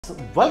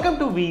Welcome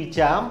to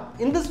Veer.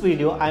 In this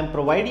video, I am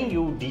providing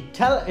you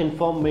detailed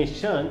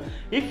information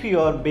if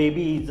your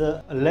baby is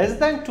less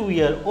than 2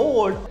 years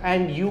old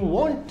and you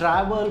want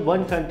travel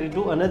one country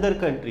to another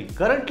country.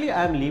 Currently,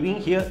 I am living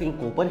here in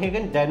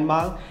Copenhagen,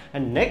 Denmark,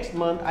 and next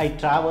month I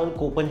travel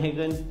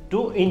Copenhagen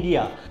to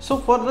India. So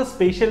for the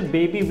special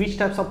baby, which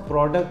types of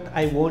product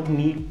I won't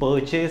need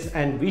purchase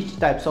and which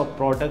types of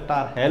product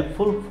are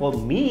helpful for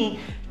me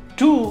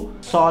to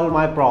solve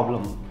my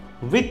problem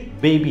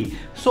with baby.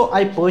 So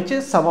I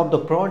purchased some of the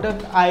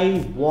product.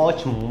 I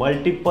watch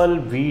multiple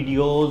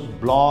videos,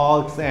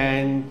 blogs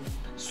and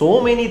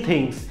so many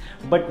things,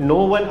 but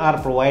no one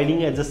are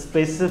providing as a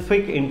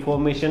specific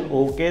information.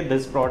 Okay,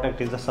 this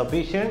product is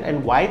sufficient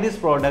and why this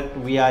product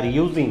we are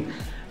using.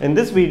 In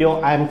this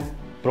video I am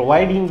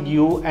providing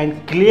you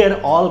and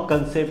clear all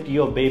concept.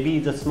 Your baby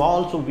is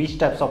small, so which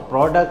types of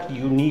product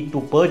you need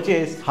to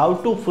purchase, how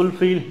to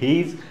fulfill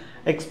his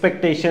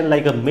expectation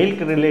like a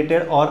milk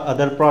related or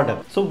other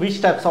product. So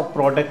which types of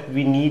product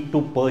we need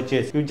to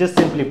purchase. You just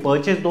simply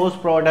purchase those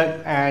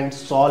products and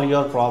solve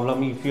your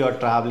problem. If you are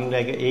traveling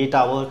like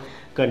 8-hour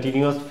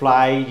continuous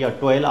flight, your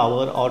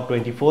 12-hour or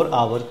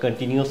 24-hour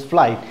continuous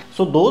flight.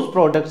 So those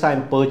products I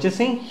am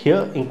purchasing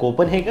here in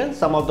Copenhagen.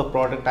 Some of the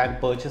product I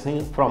am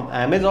purchasing from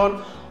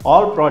Amazon.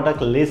 All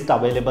product list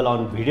available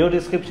on video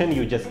description.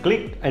 You just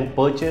click and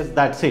purchase,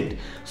 that's it.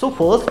 So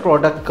first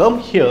product come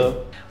here,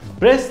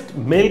 breast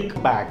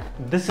milk bag.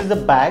 This is a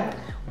bag.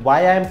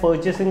 Why I am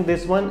purchasing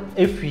this one?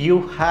 If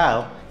you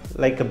have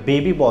like a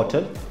baby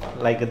bottle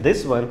like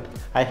this one,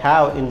 I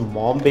have in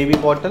mom baby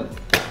bottle,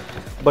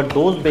 but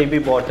those baby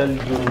bottle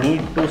you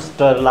need to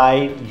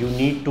sterilize, you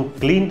need to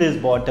clean this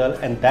bottle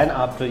and then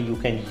after you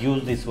can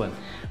use this one.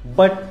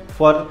 But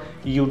for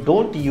you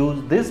don't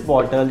use this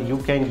bottle, you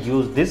can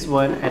use this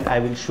one and I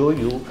will show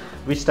you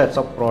which types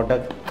of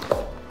product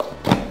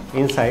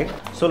inside.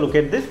 So look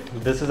at this.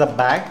 This is a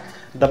bag.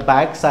 The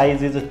bag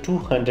size is a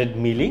 200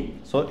 milli,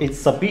 so it's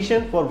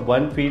sufficient for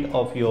one feed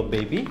of your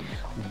baby.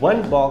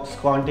 One box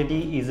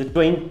quantity is a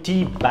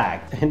 20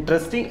 bag.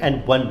 Interesting.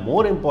 And one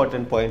more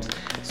important point.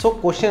 So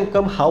question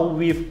come, how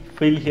we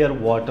fill here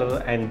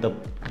water and the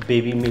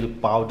baby milk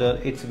powder.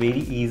 It's very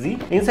easy.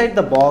 Inside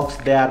the box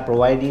they are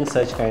providing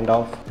such kind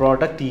of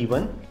product,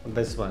 even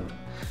this one.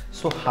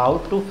 So how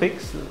to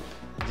fix?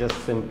 Just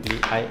simply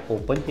I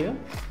open here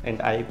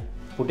and I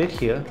put it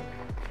here.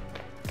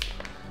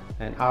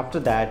 And after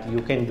that you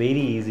can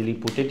very easily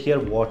put it here,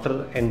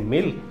 water and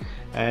milk,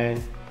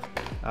 and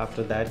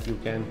after that you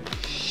can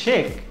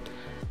shake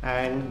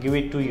and give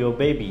it to your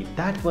baby.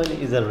 That one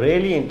is a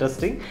really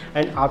interesting.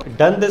 And after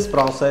done this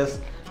process,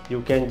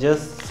 you can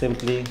just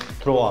simply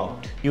throw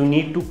out. You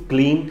need to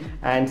clean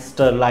and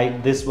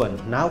sterilize this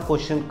one. Now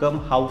question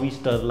come, how we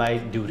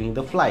sterilize during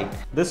the flight.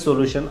 This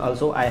solution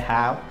also I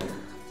have,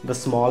 the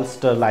small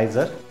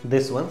sterilizer.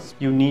 This one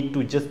you need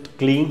to just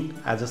clean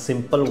as a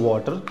simple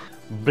water.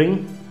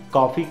 Bring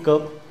coffee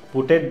cup,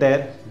 put it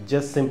there,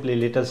 just simply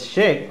little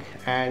shake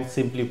and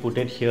simply put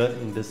it here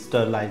in this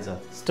sterilizer.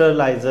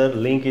 Sterilizer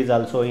link is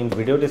also in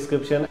video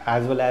description,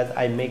 as well as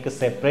I make a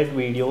separate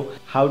video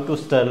how to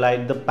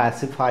sterilize the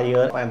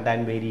pacifier and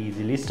then very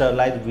easily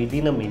sterilize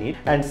within a minute.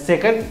 And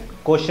second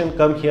question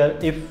come here,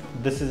 if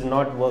this is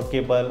not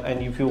workable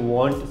and if you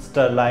want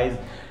sterilize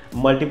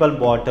multiple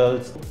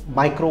bottles,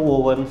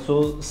 micro oven.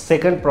 So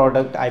second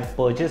product I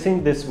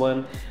purchasing this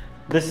one.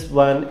 This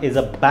one is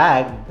a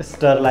bag,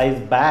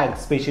 sterilized bag,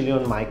 especially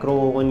on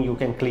micro oven. You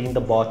can clean the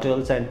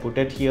bottles and put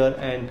it here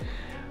and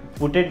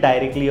put it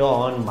directly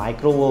on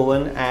micro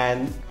oven,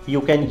 and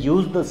you can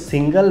use the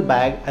single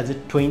bag as a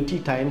 20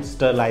 times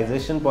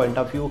sterilization point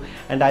of view.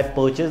 And I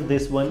purchased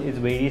this one, is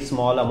very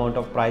small amount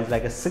of price,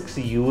 like a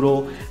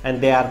 €6, and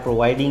they are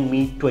providing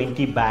me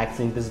 20 bags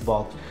in this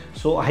box,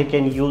 so I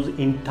can use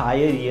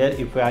entire year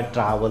if I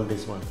travel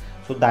this one.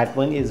 So that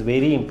one is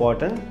very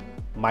important.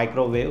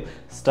 Microwave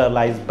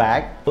sterilized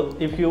bag. So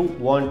if you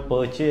want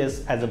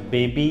purchase as a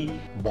baby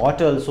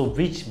bottle, so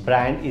which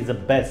brand is the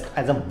best?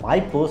 As a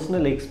my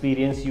personal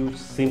experience, you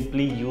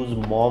simply use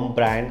mom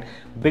brand,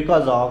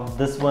 because of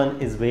this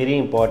one is very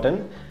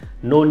important.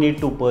 No need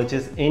to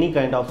purchase any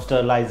kind of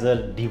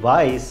sterilizer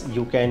device.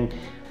 You can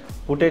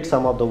put it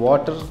some of the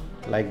water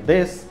like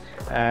this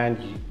and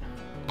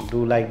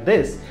do like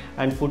this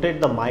and put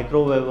it the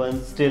microwave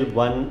oven, still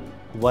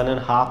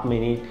 1.5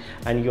 minutes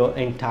and your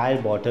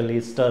entire bottle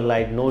is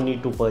sterilized. No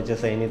need to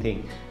purchase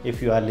anything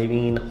if you are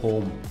living in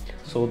home.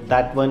 So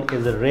that one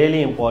is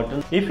really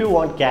important. If you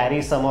want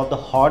carry some of the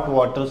hot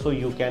water, so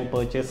you can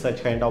purchase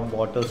such kind of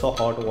bottles of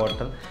hot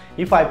water.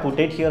 If I put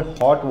it here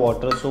hot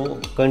water, so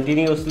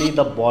continuously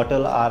the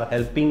bottle are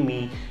helping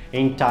me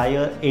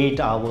entire 8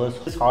 hours.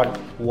 This hot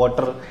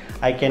water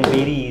I can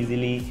very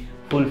easily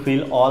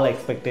fulfill all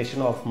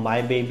expectation of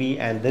my baby.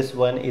 And this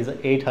one is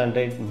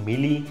 800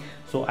 milli,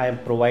 so I am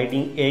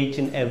providing each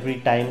and every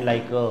time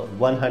like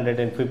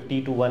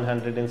 150 to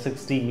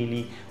 160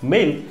 milli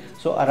milk.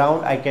 So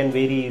around I can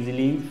very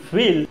easily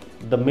fill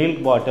the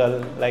milk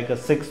bottle like a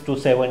 6 to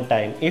 7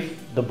 times.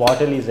 If the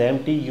bottle is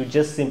empty, you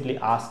just simply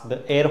ask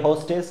the air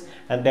hostess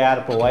and they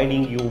are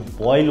providing you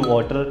boiled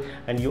water,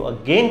 and you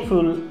again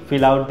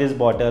fill out this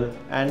bottle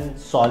and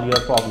solve your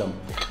problem.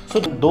 So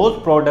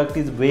those product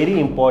is very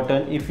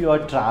important if you are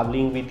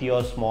traveling with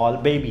your small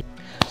baby.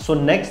 So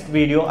next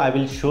video I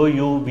will show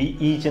you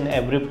each and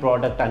every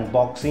product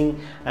unboxing,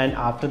 and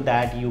after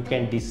that you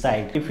can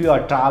decide. If you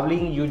are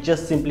traveling, you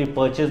just simply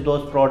purchase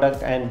those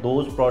products, and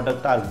those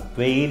products are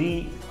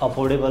very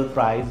affordable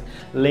price.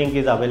 Link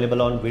is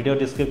available on video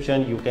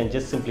description. You can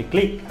just simply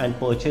click and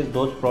purchase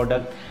those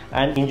products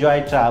and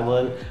enjoy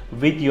travel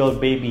with your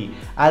baby.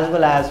 As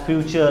well as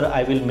future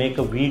I will make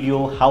a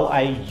video how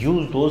I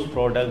use those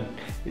products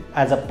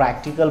as a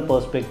practical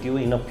perspective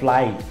in a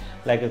flight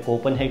like a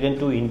Copenhagen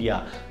to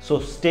India. So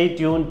stay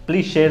tuned.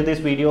 Please share this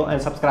video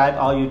and subscribe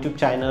our YouTube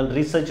channel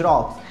Research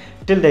Rocks.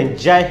 Till then,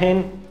 Jai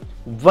Hind,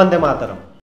 Vande Mataram.